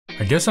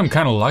I guess I'm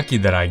kind of lucky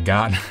that I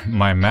got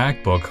my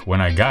MacBook when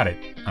I got it.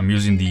 I'm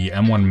using the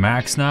M1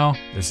 Max now.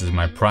 This is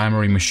my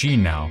primary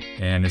machine now,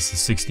 and it's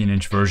the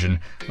 16-inch version.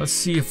 Let's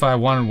see if I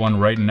wanted one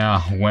right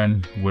now,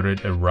 when would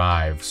it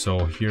arrive?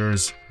 So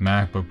here's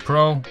MacBook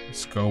Pro.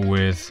 Let's go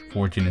with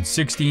 14 and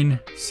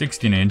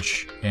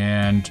 16-inch,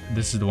 and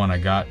this is the one I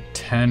got,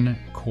 10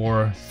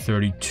 core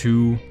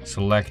 32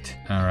 select.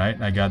 All right,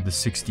 I got the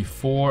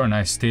 64 and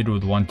I stayed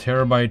with 1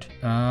 terabyte.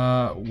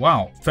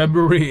 Wow,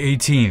 February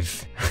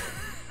 18th.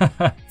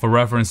 For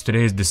reference,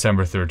 today is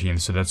December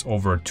 13th, so that's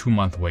over a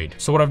 2-month wait.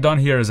 So what I've done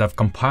here is I've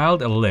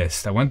compiled a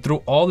list. I went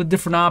through all the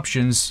different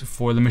options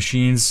for the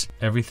machines,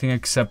 everything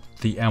except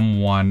the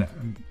M1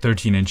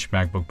 13-inch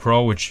MacBook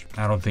Pro, which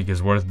I don't think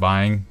is worth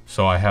buying.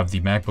 So I have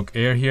the MacBook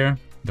Air here,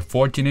 the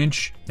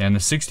 14-inch and the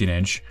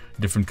 16-inch,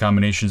 different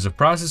combinations of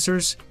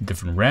processors,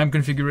 different RAM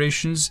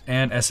configurations,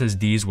 and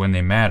SSDs when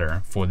they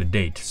matter for the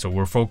date. So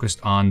we're focused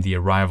on the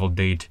arrival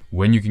date,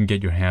 when you can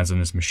get your hands on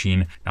this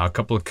machine. Now, a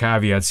couple of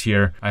caveats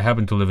here. I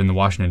happen to live in the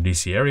Washington,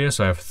 D.C. area,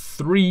 so I have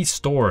 3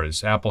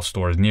 stores, Apple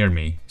stores near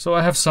me. So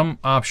I have some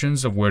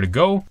options of where to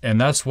go,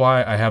 and that's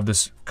why I have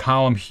this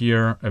column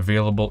here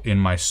available in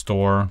my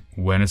store,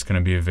 when it's going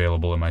to be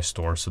available in my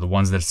store. So the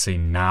ones that say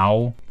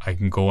now, I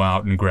can go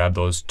out and grab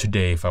those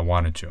today if I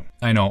wanted to.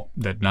 I know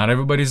that not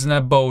everybody's in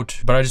that boat,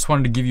 but I just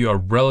wanted to give you a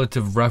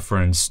relative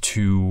reference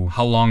to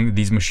how long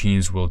these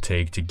machines will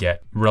take to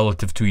get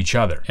relative to each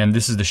other. And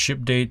this is the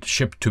ship date,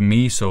 shipped to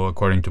me, so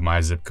according to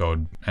my zip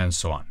code and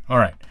so on. All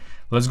right,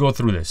 let's go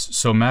through this.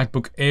 So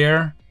MacBook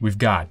Air, we've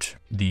got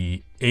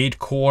the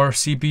 8-core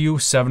CPU,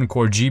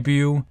 7-core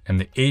GPU, and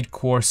the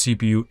 8-core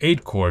CPU,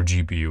 8-core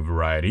GPU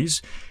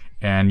varieties.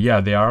 And yeah,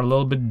 they are a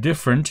little bit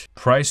different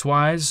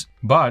price-wise,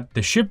 but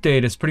the ship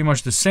date is pretty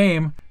much the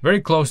same,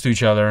 very close to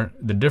each other.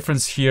 The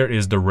difference here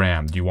is the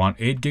RAM. Do you want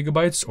 8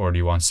 gigabytes or do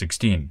you want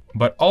 16?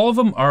 But all of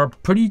them are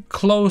pretty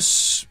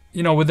close.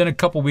 You know, within a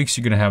couple weeks,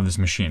 you're gonna have this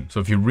machine. So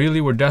if you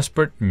really were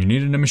desperate and you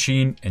needed a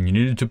machine and you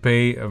needed to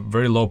pay a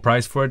very low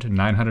price for it,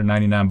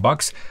 999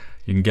 bucks,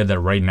 you can get that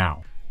right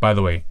now. By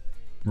the way,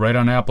 right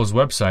on Apple's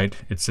website,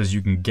 it says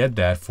you can get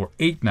that for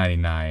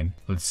 $899.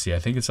 Let's see, I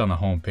think it's on the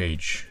home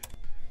page.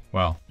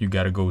 Well, you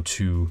gotta go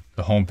to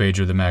the homepage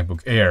of the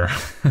MacBook Air.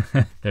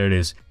 There it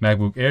is.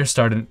 MacBook Air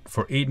started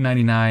for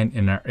 $899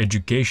 in our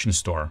education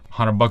store.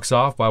 100 bucks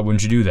off, why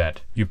wouldn't you do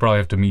that? You probably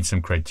have to meet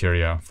some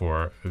criteria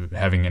for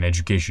having an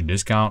education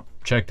discount.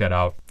 Check that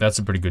out. That's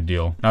a pretty good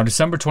deal. Now,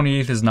 December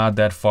 28th is not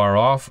that far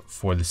off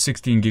for the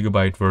 16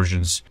 gigabyte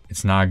versions.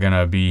 It's not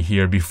gonna be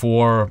here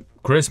before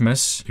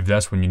Christmas, if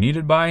that's when you need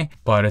it by,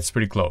 but it's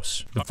pretty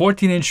close. The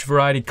 14-inch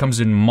variety comes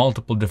in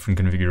multiple different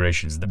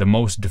configurations, the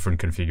most different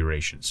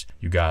configurations.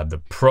 You got the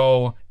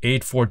Pro,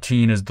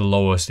 814 is the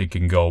lowest it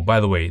can go.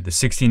 By the way, the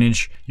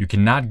 16-inch, you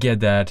cannot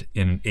get that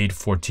in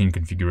 814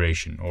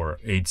 configuration or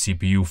 8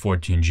 CPU,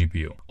 14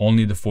 GPU,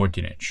 only the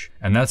 14-inch.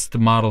 And that's the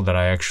model that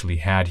I actually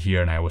had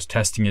here and I was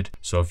testing it.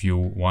 So if you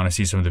want to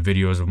see some of the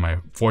videos of my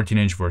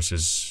 14-inch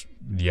versus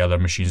the other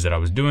machines that I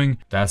was doing,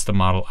 that's the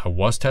model I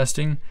was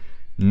testing.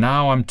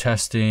 Now I'm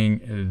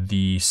testing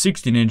the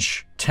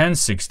 16-inch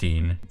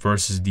 1016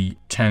 versus the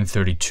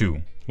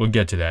 1032. We'll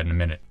get to that in a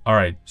minute. All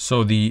right,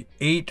 so the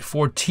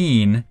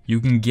 814 you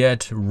can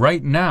get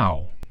right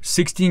now,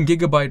 16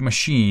 gigabyte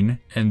machine,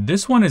 and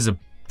this one is a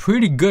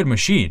pretty good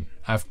machine.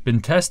 I've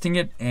been testing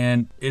it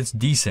and it's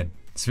decent.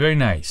 It's very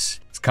nice.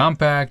 It's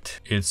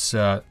compact. It's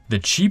the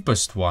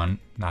cheapest one,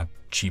 not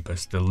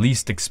cheapest, the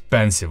least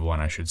expensive one,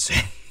 I should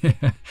say,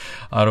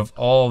 out of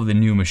all of the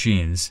new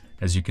machines.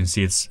 As you can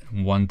see, it's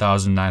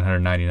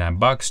 1,999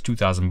 bucks,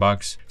 2,000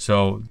 bucks.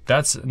 So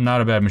that's not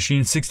a bad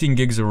machine. 16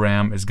 gigs of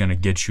RAM is gonna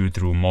get you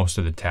through most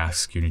of the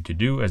tasks you need to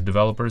do as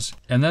developers.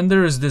 And then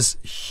there is this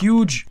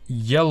huge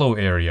yellow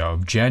area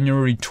of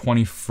January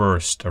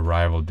 21st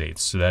arrival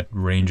dates. So that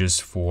ranges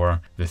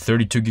for the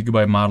 32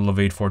 gigabyte model of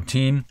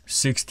 814,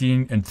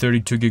 16 and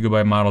 32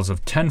 gigabyte models of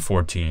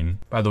 1014.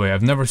 By the way,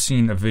 I've never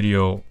seen a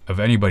video of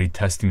anybody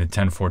testing the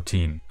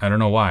 1014. I don't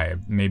know why.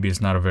 Maybe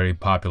it's not a very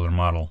popular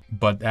model,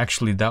 but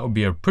actually that would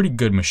be a pretty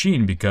good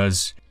machine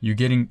because you're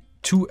getting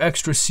 2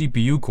 extra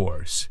CPU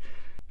cores.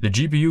 The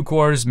GPU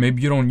cores,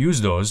 maybe you don't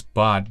use those,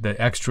 but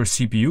the extra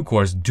CPU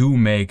cores do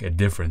make a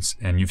difference,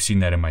 and you've seen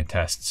that in my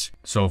tests.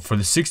 So for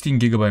the 16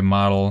 gigabyte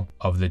model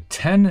of the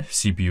 10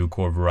 CPU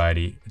core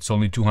variety, it's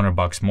only 200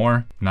 bucks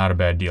more. Not a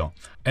bad deal.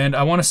 And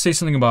I want to say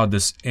something about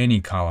this any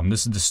column.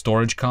 This is the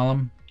storage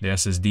column, the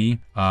SSD.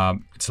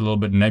 It's a little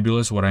bit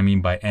nebulous what I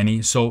mean by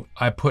any. So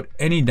I put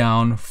any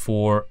down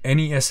for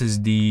any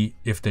SSD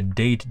if the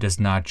date does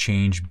not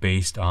change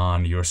based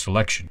on your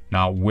selection.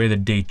 Now, where the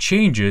date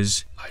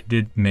changes, I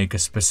did make a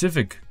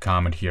specific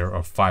comment here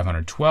of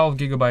 512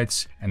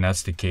 gigabytes, and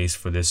that's the case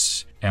for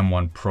this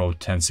M1 Pro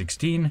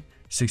 1016.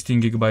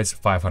 16 gigabytes,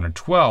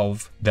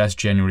 512, that's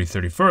January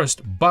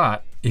 31st.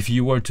 But if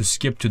you were to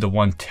skip to the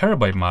 1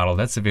 terabyte model,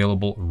 that's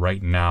available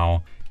right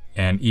now.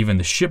 And even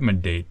the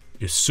shipment date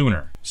is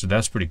sooner. So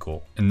that's pretty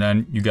cool. And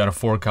then you got to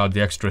fork out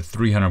the extra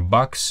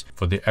 $300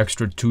 for the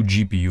extra 2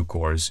 GPU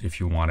cores if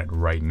you want it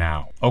right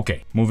now.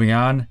 Okay, moving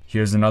on.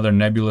 Here's another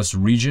nebulous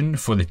region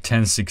for the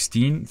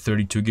 1016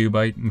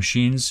 32GB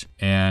machines.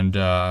 And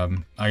I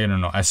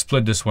don't know, I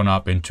split this one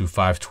up into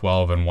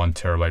 512 and 1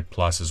 TB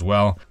plus as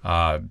well,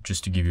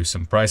 just to give you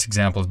some price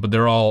examples, but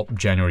they're all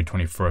January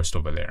 21st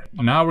over there.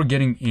 Now we're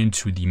getting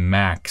into the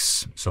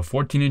Macs. So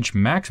 14-inch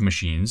Macs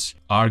machines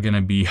are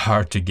gonna be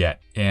hard to get.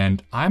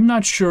 And I'm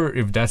not sure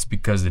if that's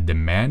because the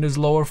demand is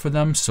lower for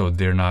them, so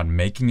they're not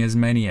making as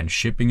many and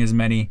shipping as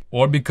many,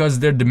 or because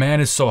their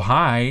demand is so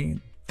high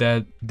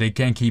that they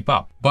can't keep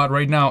up. But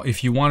right now,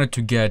 if you wanted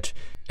to get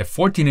a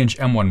 14-inch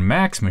M1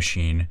 Max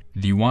machine,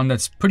 the one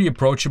that's pretty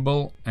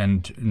approachable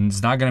and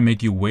it's not gonna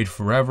make you wait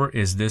forever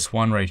is this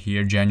one right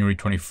here, January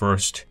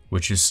 21st,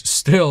 which is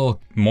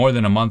still more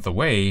than a month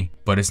away,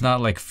 but it's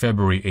not like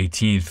February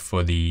 18th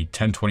for the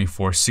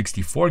 1024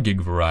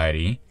 64GB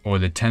variety or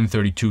the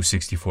 1032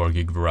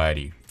 64GB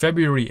variety.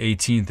 February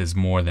 18th is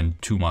more than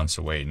 2 months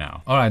away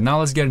now. All right, now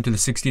let's get into the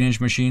 16-inch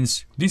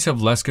machines. These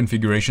have less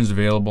configurations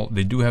available.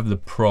 They do have the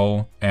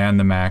Pro and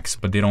the Max,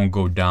 but they don't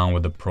go down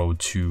with the Pro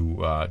to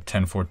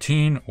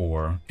 1014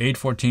 or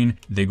 814.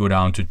 They go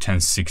down to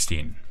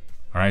 1016.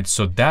 All right,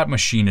 so that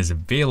machine is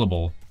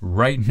available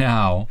right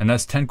now, and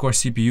that's 10-core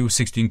CPU,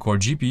 16-core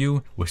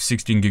GPU with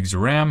 16 gigs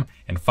of RAM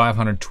and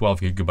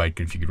 512GB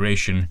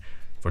configuration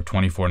for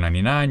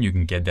 $24.99. You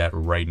can get that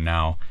right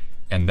now,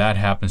 and that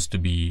happens to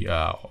be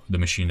the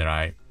machine that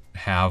I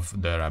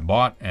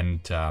bought, and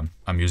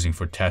I'm using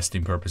for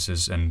testing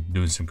purposes and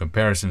doing some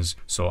comparisons.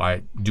 So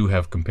I do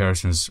have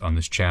comparisons on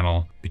this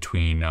channel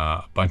between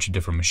a bunch of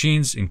different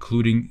machines,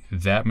 including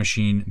that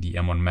machine, the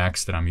M1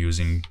 Max that I'm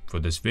using for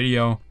this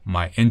video,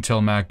 my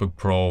Intel MacBook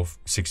Pro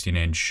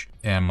 16-inch,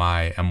 and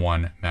my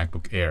M1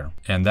 MacBook Air.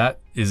 And that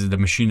is the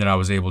machine that I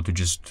was able to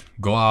just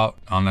go out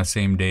on that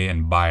same day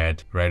and buy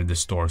it right at the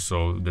store.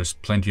 So there's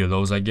plenty of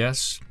those, I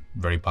guess.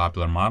 Very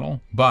popular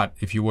model. But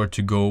if you were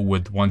to go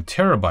with 1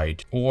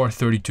 TB or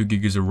 32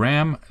 gigs of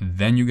RAM,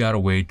 then you gotta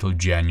wait till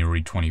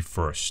January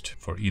 21st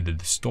for either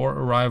the store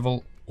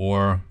arrival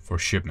or for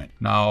shipment.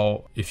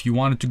 Now, if you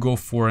wanted to go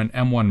for an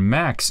M1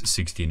 Max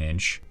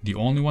 16-inch, the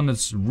only one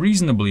that's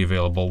reasonably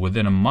available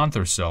within a month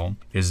or so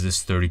is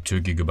this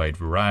 32GB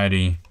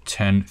variety,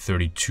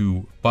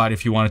 1032. But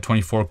if you wanted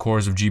 24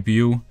 cores of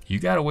GPU, you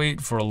gotta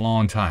wait for a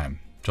long time,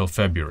 till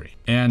February.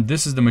 And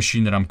this is the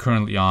machine that I'm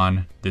currently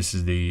on. This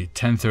is the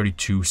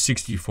 1032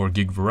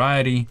 64GB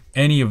variety.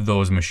 Any of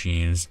those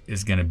machines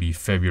is gonna be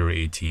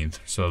February 18th,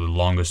 so the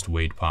longest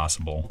wait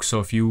possible. So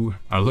if you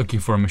are looking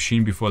for a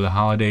machine before the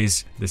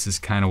holidays, this is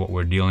kind of what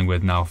we're dealing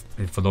with now.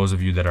 For those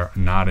of you that are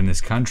not in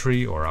this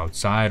country or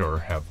outside or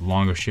have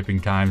longer shipping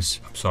times,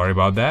 I'm sorry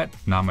about that,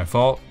 not my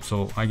fault.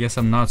 So I guess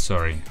I'm not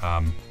sorry.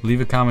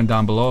 Leave a comment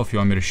down below if you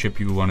want me to ship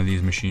you one of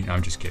these machines.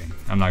 I'm just kidding,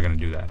 I'm not gonna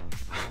do that.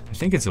 I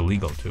think it's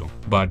illegal too,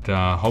 but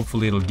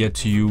hopefully it'll get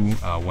to you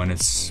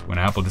when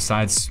Apple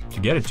decides to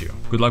get it to you.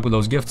 Good luck with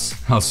those gifts.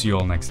 I'll see you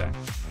all next time.